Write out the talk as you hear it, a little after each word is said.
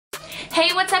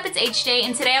Hey, what's up? It's HJ,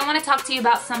 and today I want to talk to you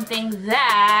about something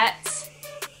that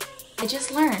I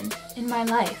just learned in my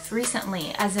life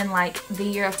recently, as in like the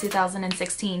year of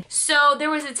 2016. So there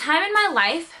was a time in my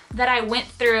life that I went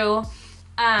through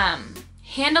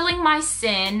handling my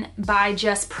sin by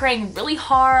just praying really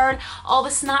hard, all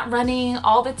the snot running,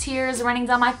 all the tears running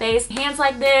down my face, hands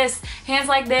like this, hands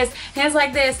like this, hands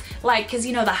like this, like, cause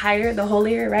you know, the higher, the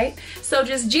holier, right? So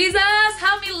just, Jesus,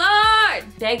 help me,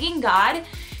 Lord, begging God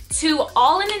to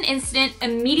all in an instant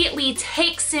immediately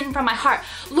take sin from my heart.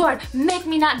 Lord, make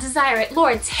me not desire it.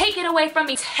 Lord, take it away from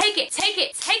me. Take it, take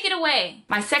it, take it away.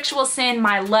 My sexual sin,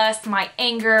 my lust, my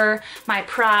anger, my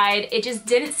pride, it just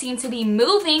didn't seem to be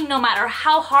moving no matter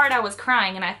how hard I was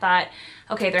crying. And I thought,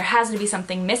 okay, there has to be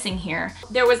something missing here.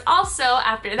 There was also,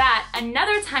 after that,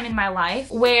 another time in my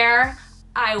life where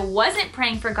I wasn't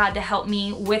praying for God to help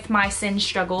me with my sin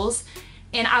struggles.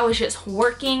 And I was just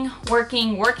working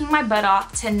my butt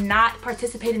off to not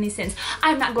participate in these sins.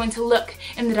 I'm not going to look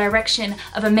in the direction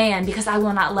of a man because I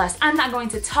will not lust. I'm not going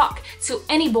to talk to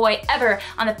any boy ever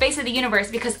on the face of the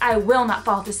universe because I will not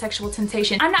fall to sexual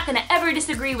temptation. I'm not gonna ever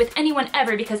disagree with anyone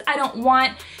ever because I don't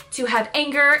want to have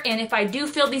anger, and if I do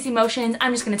feel these emotions,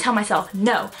 I'm just gonna tell myself,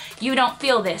 no, you don't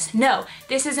feel this. No,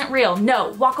 this isn't real. No,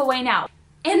 walk away now.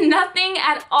 And nothing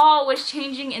at all was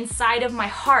changing inside of my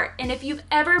heart. And if you've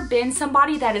ever been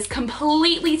somebody that is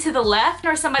completely to the left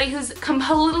or somebody who's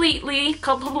completely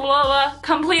to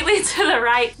the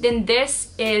right, then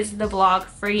this is the vlog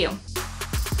for you.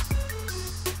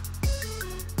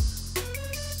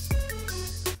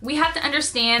 We have to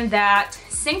understand that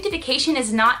sanctification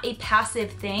is not a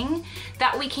passive thing,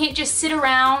 that we can't just sit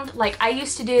around like I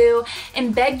used to do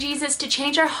and beg Jesus to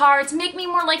change our hearts, make me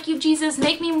more like you, Jesus,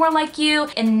 make me more like you,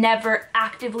 and never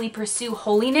actively pursue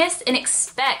holiness and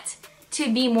expect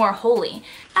to be more holy.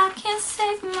 I can't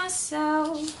save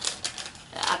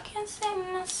myself. I can't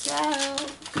save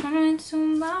myself. Coming to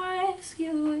my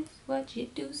rescue is what you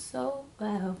do so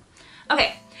well.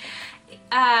 Okay,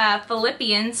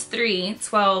 Philippians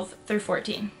 3:12 through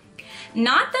 14.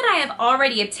 Not that I have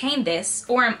already obtained this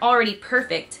or am already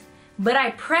perfect, but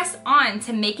I press on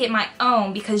to make it my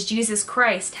own because Jesus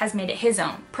Christ has made it his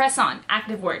own. Press on,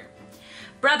 active word.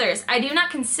 Brothers, I do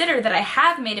not consider that I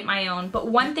have made it my own, but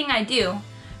one thing I do,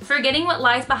 forgetting what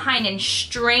lies behind and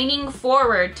straining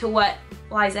forward to what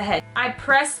lies ahead. I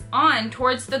press on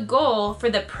towards the goal for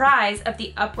the prize of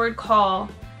the upward call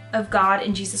of God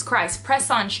in Jesus Christ.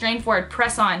 Press on, strain forward,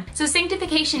 press on. So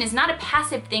sanctification is not a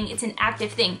passive thing, it's an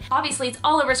active thing. Obviously, it's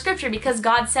all over scripture because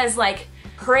God says, like,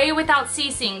 pray without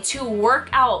ceasing, to work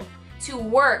out, to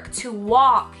work, to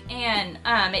walk, and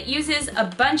it uses a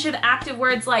bunch of active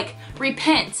words like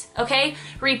repent, okay?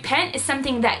 Repent is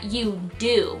something that you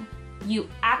do. You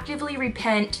actively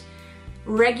repent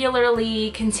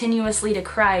regularly, continuously to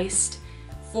Christ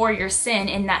for your sin,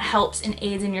 and that helps and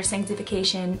aids in your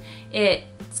sanctification.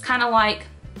 It's kind of like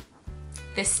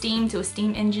the steam to a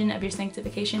steam engine of your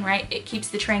sanctification, right? It keeps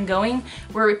the train going.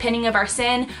 We're repenting of our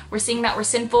sin. We're seeing that we're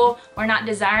sinful. We're not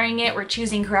desiring it. We're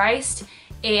choosing Christ,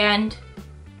 and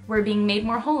we're being made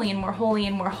more holy and more holy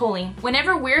and more holy.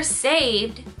 Whenever we're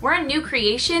saved, we're a new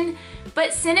creation,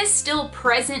 but sin is still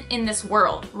present in this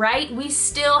world, right? We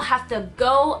still have to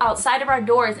go outside of our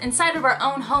doors, inside of our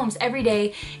own homes every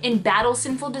day and battle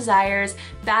sinful desires,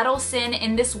 battle sin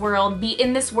in this world, be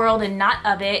in this world and not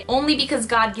of it, only because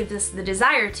God gives us the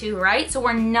desire to, right? So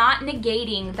we're not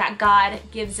negating that God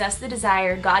gives us the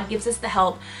desire, God gives us the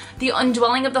help. The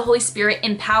indwelling of the Holy Spirit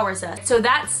empowers us. So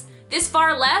that's this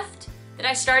far left that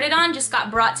I started on just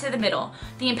got brought to the middle.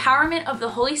 The empowerment of the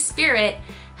Holy Spirit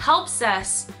helps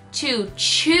us to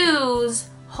choose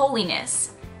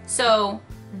holiness. So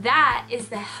that is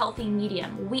the healthy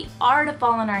medium. We are to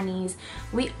fall on our knees.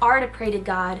 We are to pray to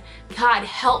God. God,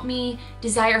 help me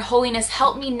desire holiness.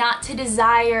 Help me not to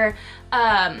desire,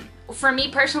 for me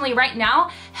personally right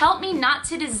now, help me not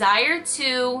to desire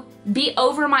to be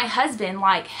over my husband.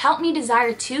 Like, help me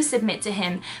desire to submit to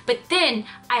him. But then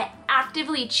I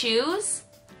actively choose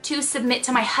to submit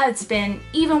to my husband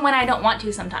even when I don't want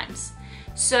to sometimes.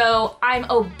 So I'm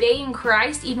obeying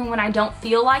Christ even when I don't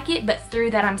feel like it, but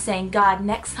through that I'm saying, God,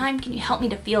 next time, can you help me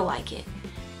to feel like it?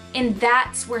 And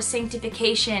that's where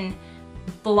sanctification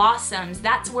blossoms.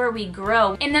 That's where we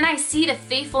grow. And then I see the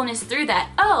faithfulness through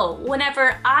that. Oh,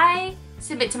 whenever I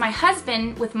submit to my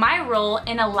husband with my role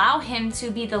and allow him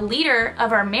to be the leader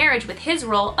of our marriage with his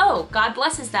role, oh, God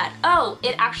blesses that. Oh,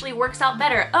 it actually works out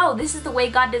better. Oh, this is the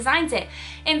way God designs it.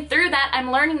 And through that,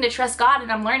 I'm learning to trust God,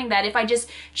 and I'm learning that if I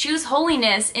just choose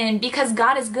holiness, and because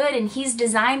God is good and he's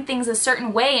designed things a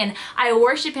certain way, and I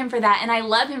worship him for that, and I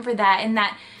love him for that, and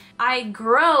that I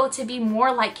grow to be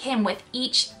more like him with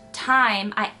each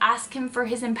time, I ask him for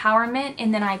his empowerment,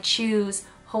 and then I choose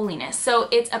holiness. So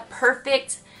it's a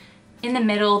perfect in the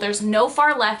middle. There's no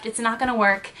far left, it's not gonna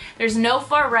work. There's no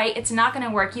far right, it's not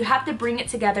gonna work. You have to bring it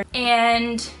together,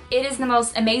 and it is the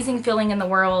most amazing feeling in the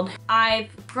world. I've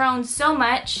grown so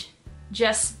much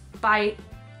just by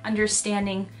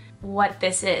understanding what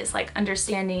this is, like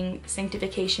understanding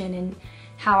sanctification and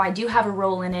how I do have a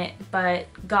role in it, but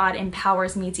God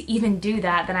empowers me to even do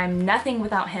that I'm nothing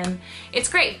without him. It's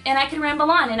great, and I could ramble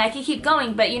on and I could keep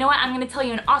going, but you know what? I'm gonna tell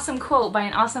you an awesome quote by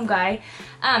an awesome guy.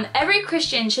 Every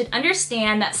Christian should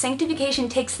understand that sanctification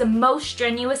takes the most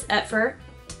strenuous effort,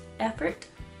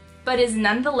 but is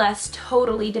nonetheless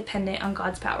totally dependent on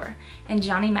God's power. And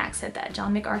Johnny Mack said that.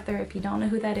 John MacArthur, if you don't know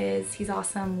who that is, he's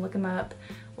awesome. Look him up,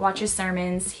 watch his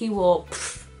sermons. He will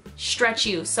stretch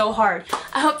you so hard.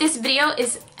 I hope this video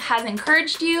has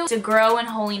encouraged you to grow in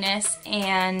holiness,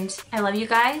 and I love you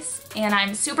guys, and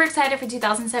I'm super excited for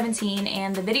 2017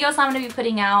 and the videos I'm going to be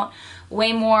putting out.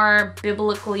 Way more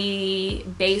biblically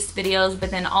based videos,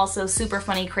 but then also super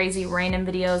funny, crazy, random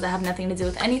videos that have nothing to do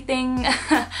with anything.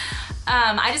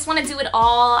 I just want to do it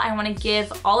all. I want to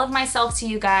give all of myself to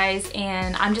you guys,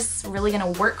 and I'm just really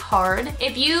gonna work hard.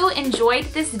 If you enjoyed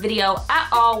this video at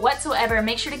all whatsoever,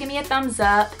 make sure to give me a thumbs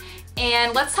up,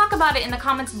 and let's talk about it in the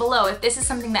comments below. If this is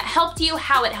something that helped you,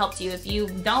 how it helped you. If you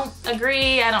don't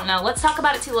agree, I don't know. Let's talk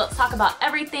about it too. Let's talk about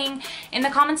everything in the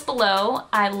comments below.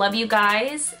 I love you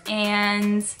guys,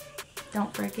 and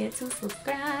don't forget to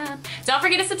subscribe. Don't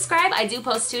forget to subscribe. I do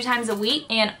post 2 times a week.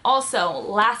 And also,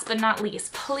 last but not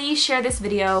least, please share this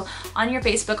video on your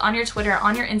Facebook, on your Twitter,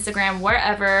 on your Instagram,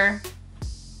 wherever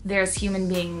there's human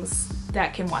beings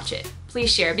that can watch it.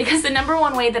 Please share, because the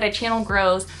 #1 way that a channel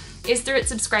grows is through its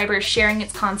subscribers sharing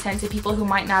its content to people who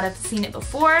might not have seen it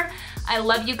before. I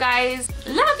love you guys.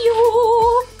 Love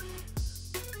you!